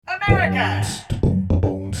America!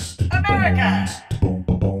 America!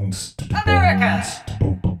 America!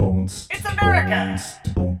 It's America!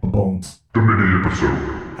 The mini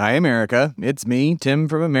episode. Hi, America. It's me, Tim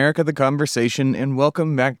from America the Conversation, and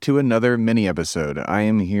welcome back to another mini episode. I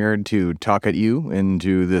am here to talk at you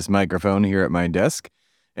into this microphone here at my desk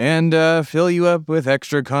and fill you up with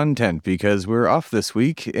extra content because we're off this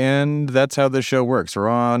week, and that's how the show works. We're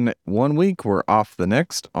on one week, we're off the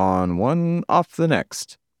next, on one, off the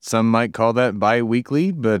next. Some might call that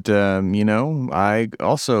bi-weekly, but, I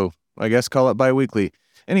also, I guess, call it bi-weekly.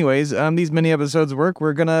 Anyways, these mini episodes work.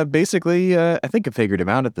 We're gonna basically, I think I figured them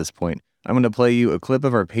out at this point. I'm gonna play you a clip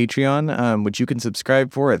of our Patreon, which you can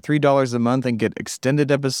subscribe for at $3 a month and get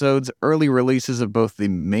extended episodes, early releases of both the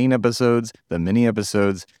main episodes, the mini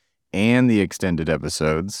episodes, and the extended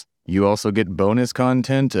episodes. You also get bonus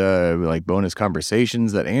content, like bonus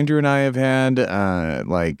conversations that Andrew and I have had,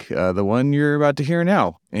 like the one you're about to hear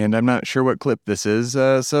now. And I'm not sure what clip this is,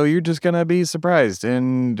 so you're just going to be surprised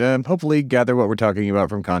and hopefully gather what we're talking about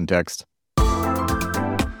from context.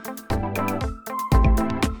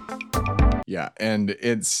 Yeah, and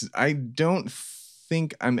I don't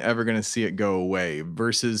think I'm ever going to see it go away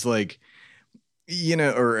versus like,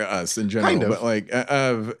 or us in general, kind of. But like,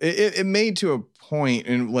 it made to a point,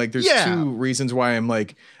 and like, there's two reasons why I'm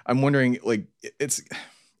wondering, like, it's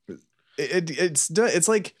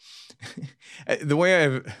like, the way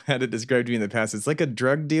I've had it described to me in the past, it's like a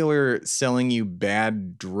drug dealer selling you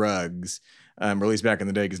bad drugs, or at least back in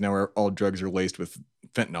the day, because now all drugs are laced with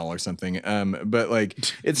fentanyl or something. But like,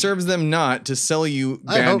 it serves them not to sell you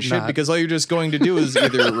bad shit, because all you're just going to do is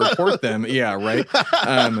either report them. Yeah, right.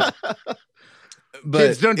 But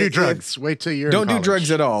kids, don't do drugs. Wait till you're don't do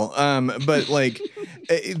drugs at all. But like,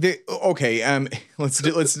 okay.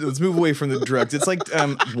 Let's move away from the drugs. It's like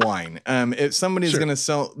wine. If somebody's gonna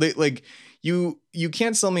sell, you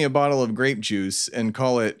can't sell me a bottle of grape juice and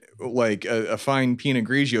call it like a fine Pinot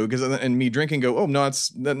Grigio, because and me drink and go, oh no,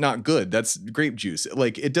 it's not good. That's grape juice.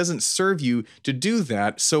 Like, it doesn't serve you to do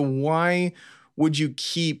that. So why would you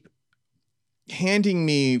keep handing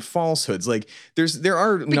me falsehoods? Like, there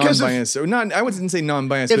are non-biased, or not. I wouldn't say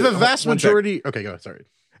non-biased. If a vast majority, okay, go. Sorry.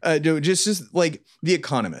 Just like The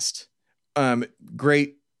Economist,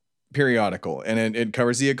 great periodical, and it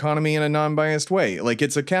covers the economy in a non-biased way. Like,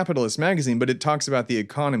 it's a capitalist magazine, but it talks about the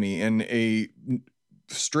economy in a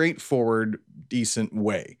straightforward, decent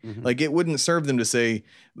way. Mm-hmm. Like, it wouldn't serve them to say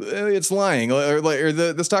it's lying, or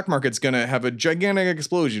the stock market's gonna have a gigantic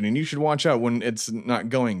explosion and you should watch out when it's not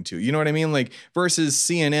going to. You know what I mean? Like, versus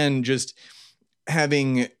CNN just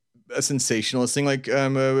having a sensationalist thing, like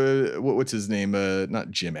what's his name?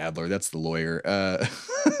 Not Jim Adler. That's the lawyer.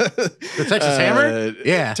 The Texas Hammer.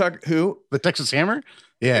 Yeah. Who? The Texas Hammer.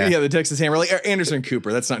 Yeah, the Texas Hammer, like Anderson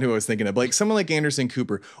Cooper. That's not who I was thinking of. Like, someone like Anderson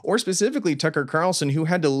Cooper, or specifically Tucker Carlson, who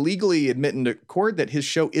had to legally admit into court that his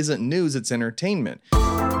show isn't news, it's entertainment.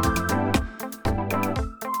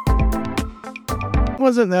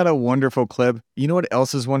 Wasn't that a wonderful clip? You know what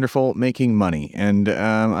else is wonderful? Making money. And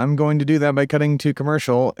I'm going to do that by cutting to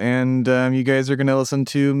commercial. And you guys are going to listen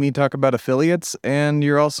to me talk about affiliates. And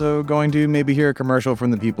you're also going to maybe hear a commercial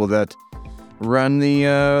from the people that run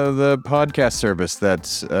the podcast service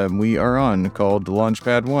that we are on, called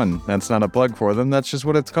Launchpad One. That's not a plug for them. That's just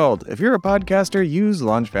what it's called. If you're a podcaster, use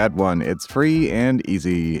Launchpad One. It's free and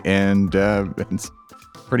easy. And it's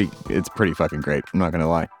pretty fucking great. I'm not going to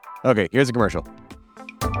lie. Okay, here's a commercial.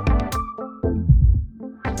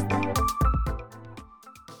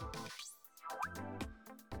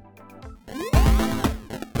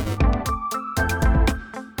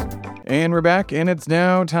 And we're back, and it's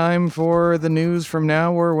now time for the news from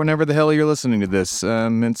now, or whenever the hell you're listening to this.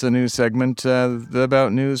 It's a news segment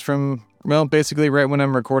about news from, well, basically right when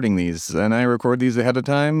I'm recording these. And I record these ahead of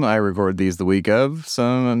time. I record these the week of.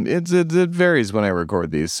 So it varies when I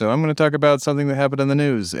record these. So I'm going to talk about something that happened in the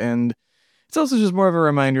news. And it's also just more of a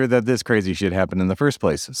reminder that this crazy shit happened in the first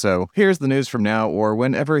place. So here's the news from now, or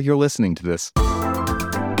whenever you're listening to this.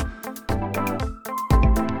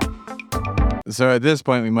 So at this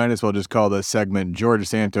point, we might as well just call this segment George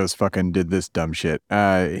Santos fucking did this dumb shit.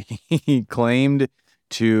 He claimed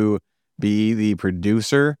to be the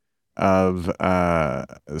producer of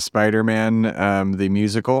Spiderman, the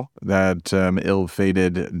musical, that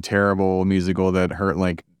ill-fated, terrible musical that hurt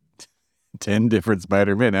like 10 different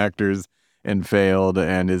Spider-Man actors and failed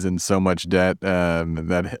and is in so much debt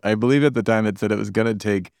that I believe at the time it said it was going to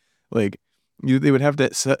take, like, they would have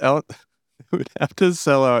to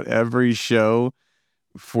sell out every show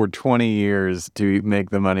for 20 years to make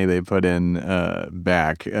the money they put in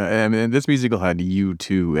back. I mean, this musical had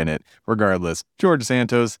U2 in it. Regardless, George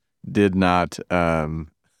Santos did not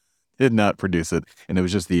did not produce it, and it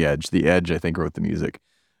was just The Edge. The Edge, I think, wrote the music.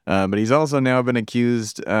 But he's also now been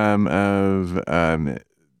accused of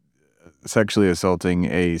sexually assaulting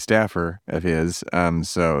a staffer of his.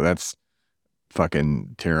 So that's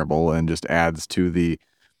fucking terrible and just adds to the...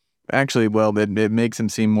 Actually, well, it makes him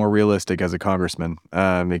seem more realistic as a congressman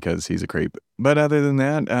because he's a creep. But other than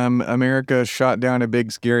that, America shot down a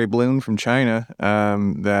big scary balloon from China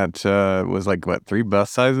that was like, 3 bus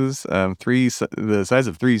sizes? The size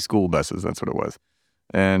of 3 school buses, that's what it was.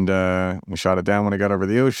 And we shot it down when it got over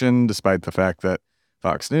the ocean, despite the fact that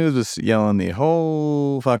Fox News was yelling the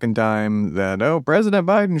whole fucking time that, oh, President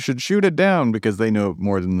Biden should shoot it down because they know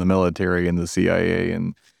more than the military and the CIA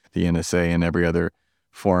and the NSA and every other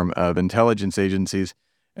form of intelligence agencies.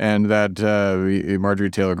 And that Marjorie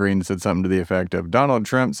Taylor Greene said something to the effect of, Donald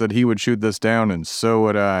Trump said he would shoot this down and so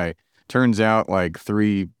would I. Turns out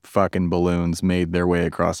 3 fucking balloons made their way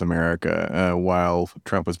across America while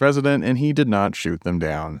Trump was president, and he did not shoot them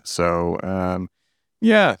down. So,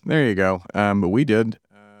 yeah, there you go. But we did.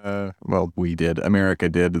 We did. America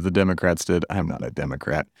did. The Democrats did. I'm not a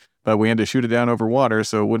Democrat. But we had to shoot it down over water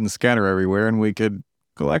so it wouldn't scatter everywhere and we could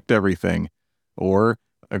collect everything. Or,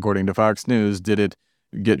 according to Fox News, did it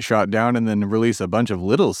get shot down and then release a bunch of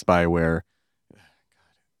little spyware?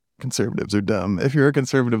 Conservatives are dumb. If you're a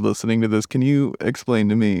conservative listening to this, can you explain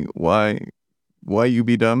to me why you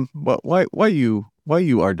be dumb? Why you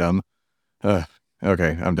are dumb?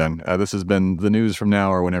 Okay, I'm done. This has been the news from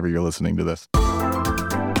now or whenever you're listening to this.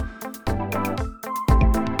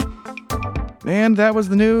 And that was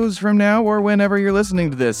the news from now or whenever you're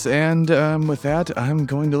listening to this. And with that, I'm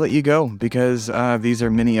going to let you go because these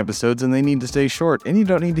are mini episodes and they need to stay short. And you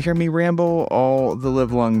don't need to hear me ramble all the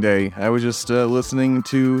livelong day. I was just listening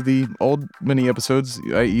to the old mini episodes,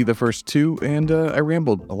 i.e. the first 2, and I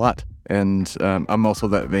rambled a lot. And I'm also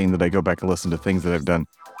that vain that I go back and listen to things that I've done.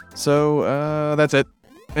 So that's it.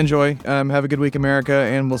 Enjoy. Have a good week, America.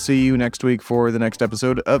 And we'll see you next week for the next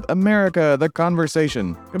episode of America, the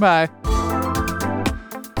Conversation. Goodbye.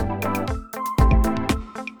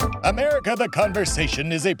 America the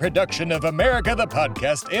Conversation is a production of America the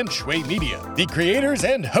Podcast and Shway Media. The creators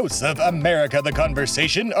and hosts of America the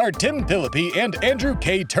Conversation are Tim Philippi and Andrew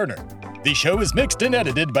K. Turner. The show is mixed and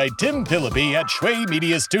edited by Tim Philippi at Shway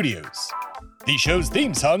Media Studios. The show's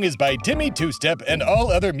theme song is by Timmy Two-Step, and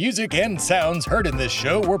all other music and sounds heard in this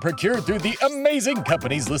show were procured through the amazing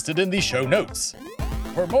companies listed in the show notes.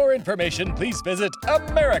 For more information, please visit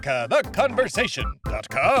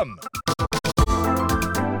americatheconversation.com.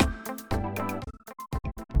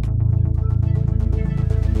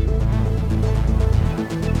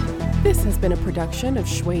 This has been a production of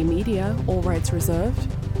Shway Media, all rights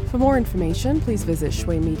reserved. For more information, please visit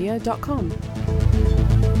shwaymedia.com.